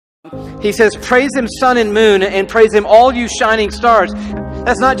He says, praise Him, sun and moon, and praise Him, all you shining stars.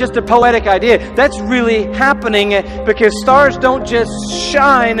 That's not just a poetic idea. That's really happening because stars don't just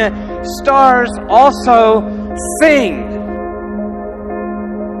shine, stars also sing.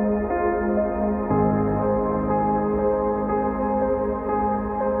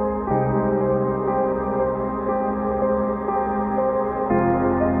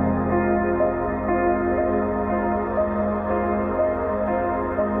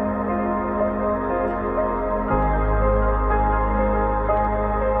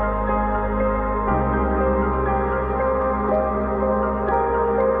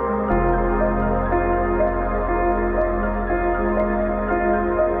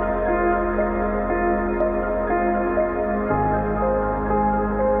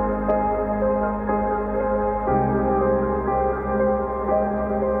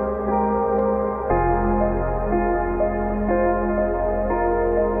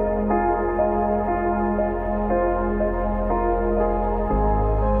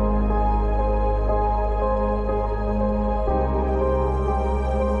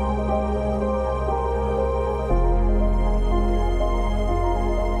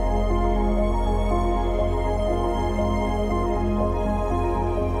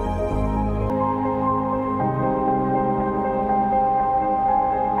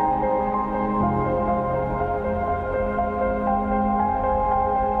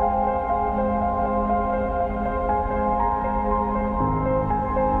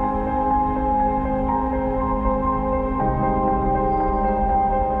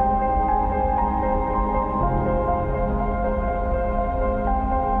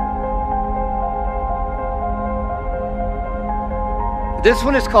 This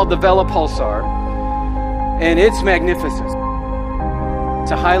one is called the Vela Pulsar, and it's magnificent.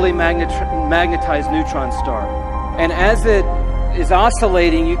 It's a highly magnetized neutron star. And as it is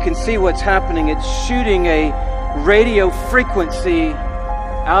oscillating, you can see what's happening. It's shooting a radio frequency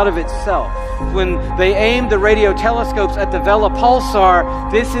out of itself. When they aimed the radio telescopes at the Vela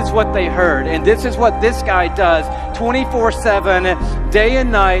Pulsar, this is what they heard. And this is what this guy does 24/7, day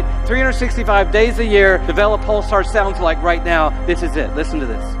and night, 365 days a year. The Vela Pulsar sounds like right now. This is it. Listen to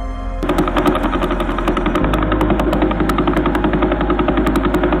this.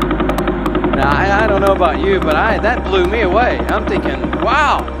 Now, I don't know about you, but that blew me away. I'm thinking,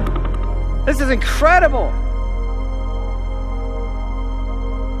 wow, this is incredible.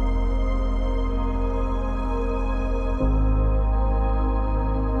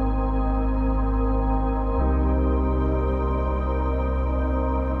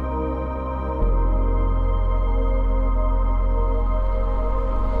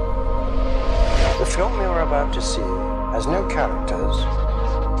 The film you're about to see has no characters.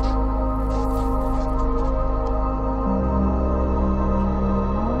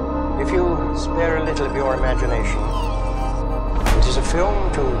 If you spare a little of your imagination, it is a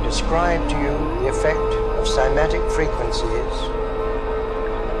film to describe to you the effect of cymatic frequencies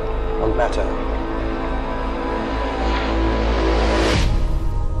on matter.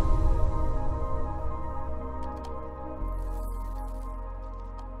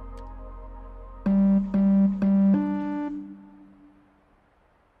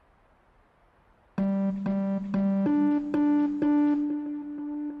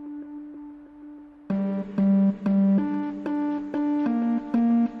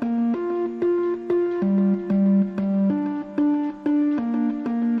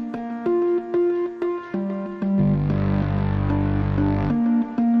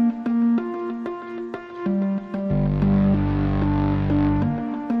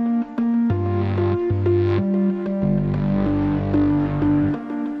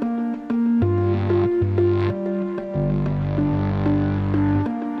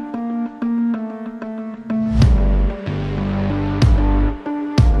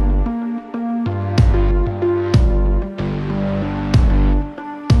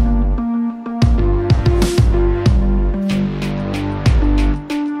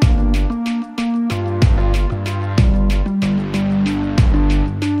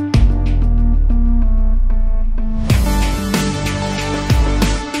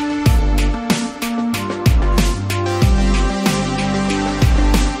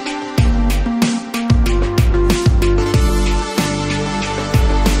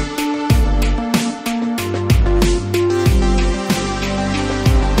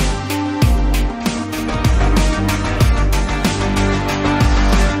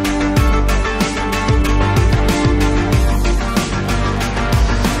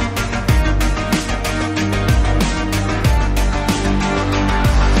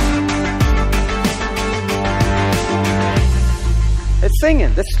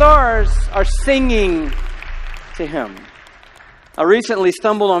 singing. The stars are singing to Him. I recently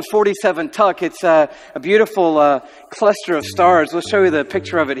stumbled on 47 Tuc. It's a beautiful cluster of stars. We'll show you the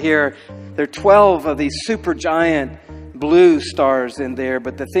picture of it here. There are 12 of these super giant blue stars in there.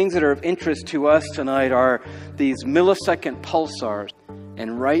 But the things that are of interest to us tonight are these millisecond pulsars.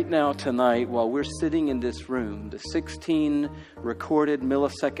 And right now tonight, while we're sitting in this room, the 16 recorded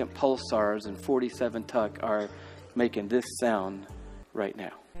millisecond pulsars in 47 Tuc are making this sound right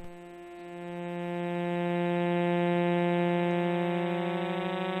now.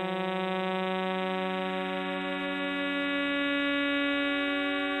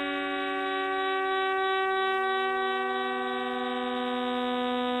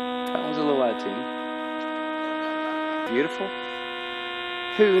 That one's a little out of tune. Beautiful.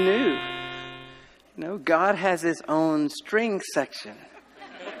 Who knew? You know, God has His own string section.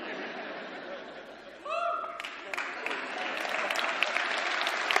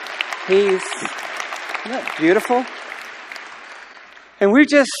 Isn't that beautiful? And we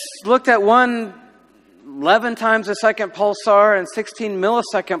just looked at 11 times a second pulsar and 16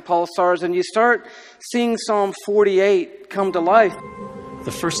 millisecond pulsars, and you start seeing Psalm 48 come to life.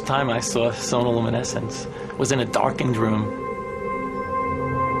 The first time I saw sonoluminescence was in a darkened room.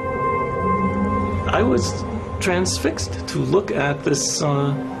 I was transfixed to look at this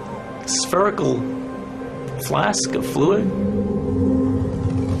spherical flask of fluid.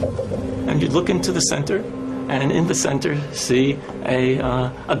 And you'd look into the center, and in the center see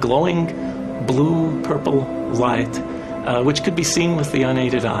a glowing blue-purple light, which could be seen with the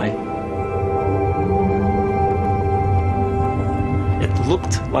unaided eye. It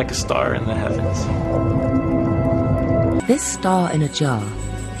looked like a star in the heavens. This star in a jar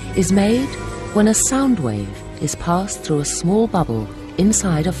is made when a sound wave is passed through a small bubble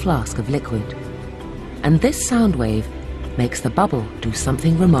inside a flask of liquid. And this sound wave makes the bubble do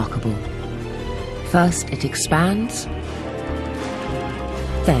something remarkable. First it expands,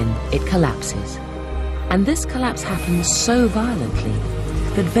 then it collapses. And this collapse happens so violently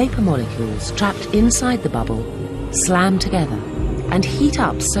that vapor molecules trapped inside the bubble slam together and heat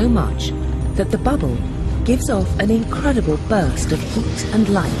up so much that the bubble gives off an incredible burst of heat and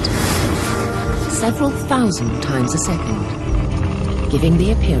light, several thousand times a second, giving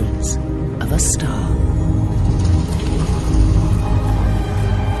the appearance of a star.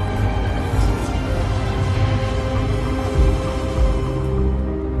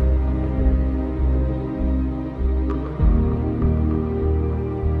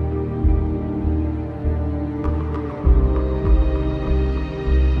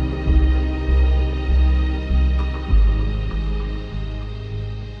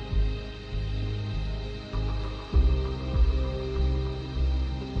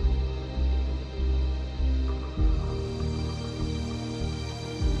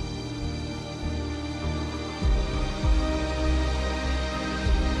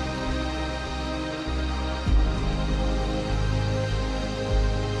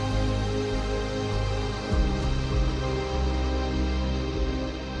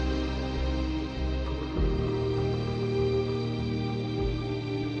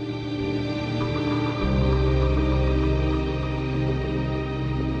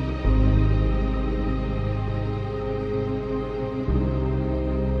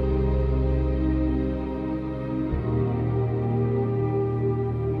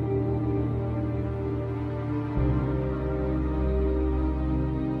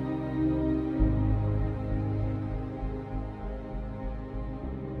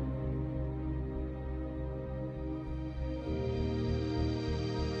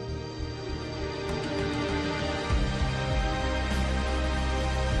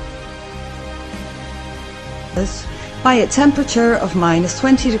 By a temperature of minus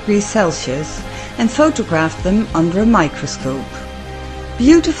 20 degrees Celsius and photographed them under a microscope.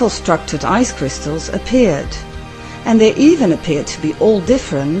 Beautiful structured ice crystals appeared, and they even appeared to be all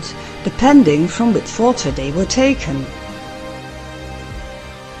different depending from which water they were taken.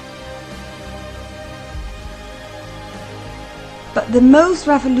 But the most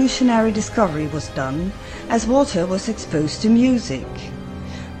revolutionary discovery was done as water was exposed to music.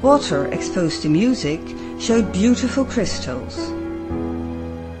 Water exposed to music showed beautiful crystals.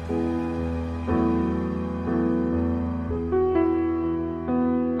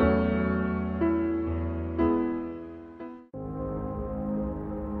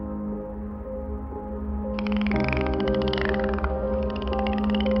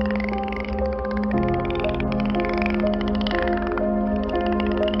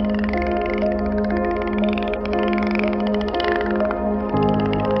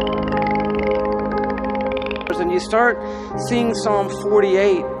 start seeing Psalm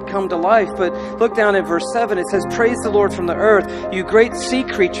 48 come to life. But look down at verse 7. It says, praise the Lord from the earth, you great sea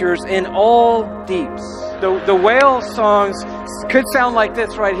creatures in all deeps. The whale songs could sound like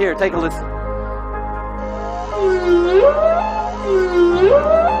this right here. Take a listen.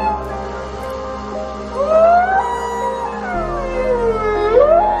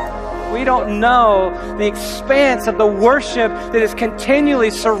 We don't know the expanse of the worship that is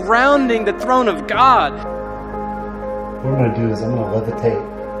continually surrounding the throne of God. What I'm going to do is I'm going to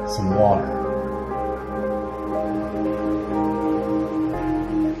levitate some water.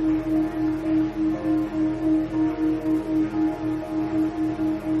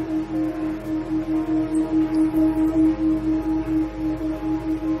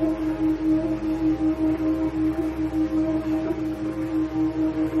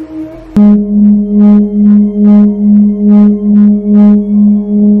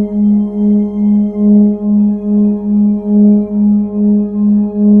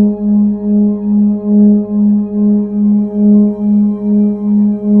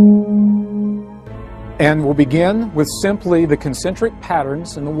 And we'll begin with simply the concentric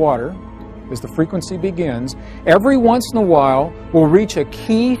patterns in the water. As the frequency begins, every once in a while we'll reach a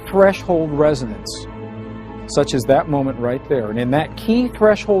key threshold resonance, such as that moment right there. And in that key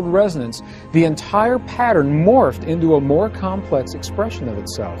threshold resonance, the entire pattern morphed into a more complex expression of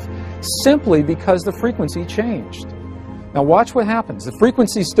itself, simply because the frequency changed. Now watch what happens. The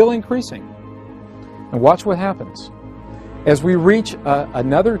frequency is still increasing. And watch what happens. As we reach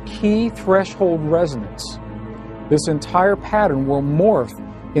another key threshold resonance, this entire pattern will morph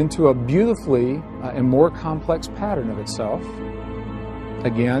into a beautifully and more complex pattern of itself.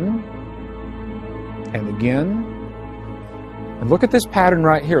 Again and again. And look at this pattern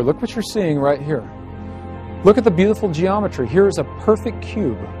right here. Look what you're seeing right here. Look at the beautiful geometry. Here is a perfect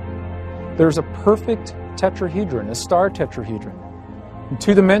cube. There's a perfect tetrahedron, a star tetrahedron. In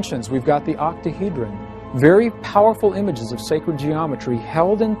 2 dimensions, we've got the octahedron. Very powerful images of sacred geometry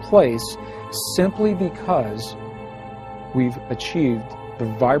held in place simply because we've achieved the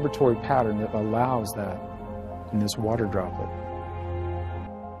vibratory pattern that allows that in this water droplet.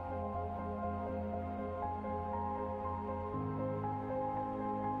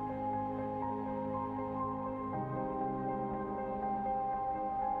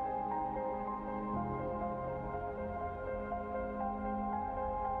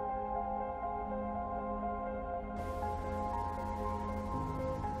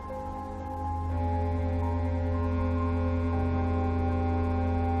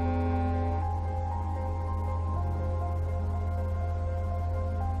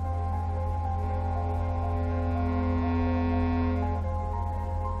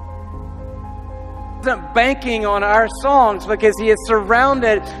 Isn't banking on our songs because he is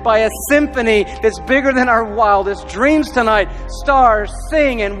surrounded by a symphony that's bigger than our wildest dreams tonight. Stars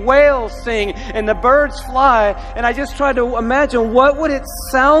sing and whales sing and the birds fly. And I just tried to imagine what would it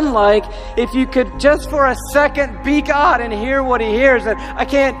sound like if you could just for a second be God and hear what he hears. And I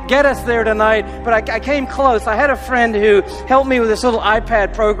can't get us there tonight, but I came close. I had a friend who helped me with this little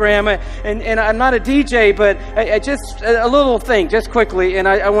iPad program, and I'm not a DJ, but I just a little thing, just quickly, and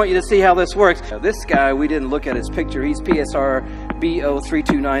I want you to see how this works. Now, this guy, we didn't look at his picture. He's PSR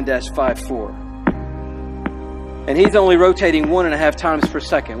BO329-54. And he's only rotating 1.5 times per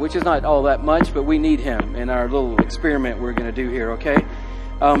second, which is not all that much, but we need him in our little experiment we're going to do here, okay?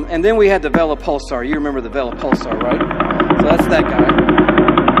 And then we had the Vela Pulsar. You remember the Vela Pulsar, right? So that's that guy.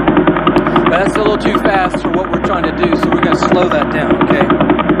 But that's a little too fast for what we're trying to do, so we're going to slow that down, okay?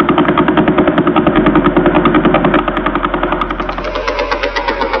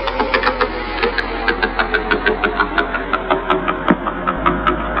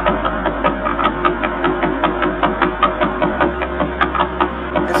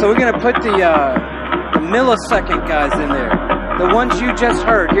 So we're going to put the millisecond guys in there. The ones you just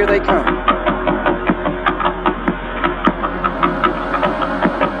heard. Here they come.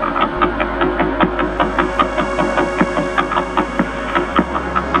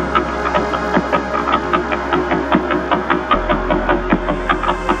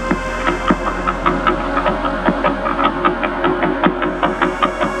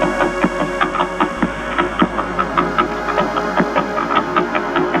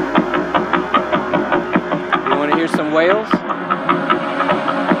 Whales.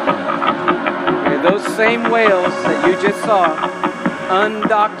 Okay, those same whales that you just saw,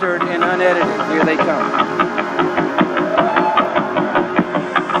 undoctored and unedited, here they come.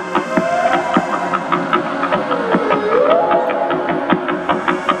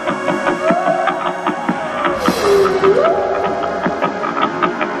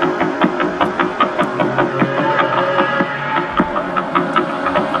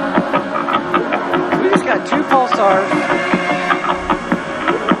 pulsars,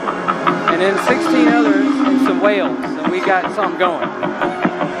 and then 16 others and some whales, and we got something going.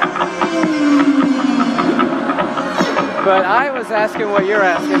 But I was asking what you're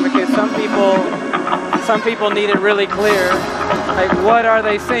asking because some people need it really clear. Like, what are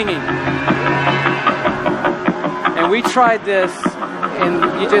they singing? And we tried this,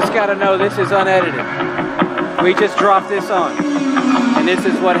 and you just got to know this is unedited. We just dropped this on, and this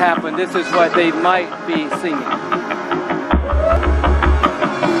is what happened. This is what they might be singing.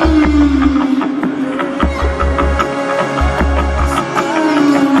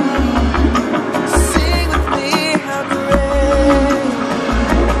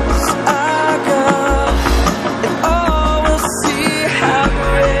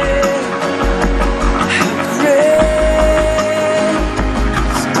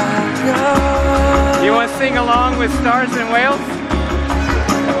 Sing along with stars and whales?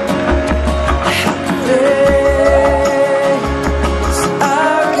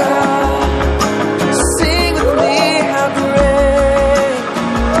 Sing with me, how great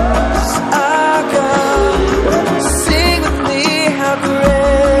is our God. Sing with me, how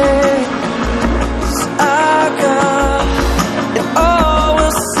great is our God. And all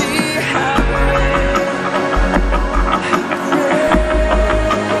will see how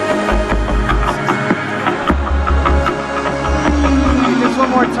one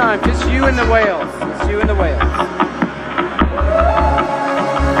more time, just you and the whales. Just you and the whales.